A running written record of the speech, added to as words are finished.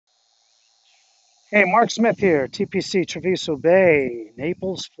Hey, Mark Smith here, TPC Treviso Bay,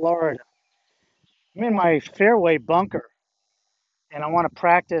 Naples, Florida. I'm in my fairway bunker and I want to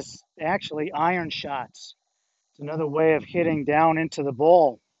practice actually iron shots. It's another way of hitting down into the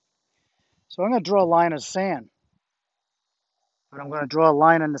ball. So I'm going to draw a line of sand, but I'm going to draw a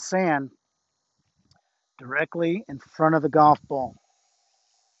line in the sand directly in front of the golf ball.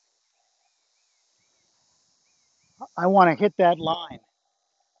 I want to hit that line,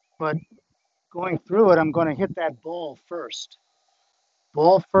 but going through it, I'm going to hit that ball first.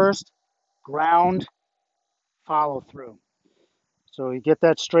 Ball first, ground, follow through. So you get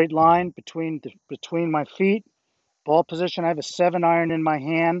that straight line between my feet. Ball position, I have a 7-iron in my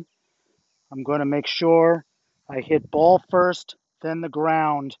hand. I'm going to make sure I hit ball first, then the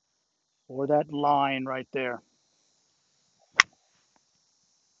ground, or that line right there.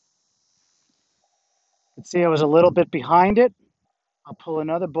 You can see I was a little bit behind it. I'll pull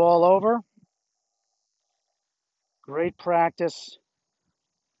another ball over. Great practice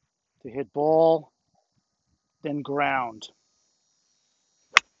to hit ball, then ground.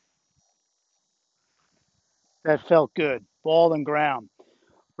 That felt good. Ball and ground.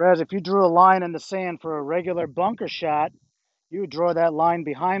 Whereas if you drew a line in the sand for a regular bunker shot, you would draw that line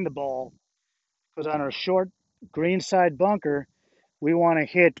behind the ball. Because on a short greenside bunker, we want to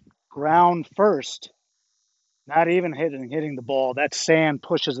hit ground first, not even hitting the ball. That sand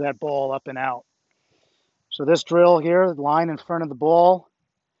pushes that ball up and out. So this drill here, line in front of the ball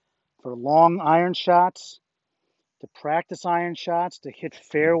for long iron shots, to practice iron shots, to hit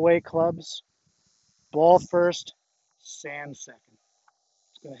fairway clubs, ball first, sand second.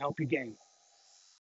 It's going to help you game.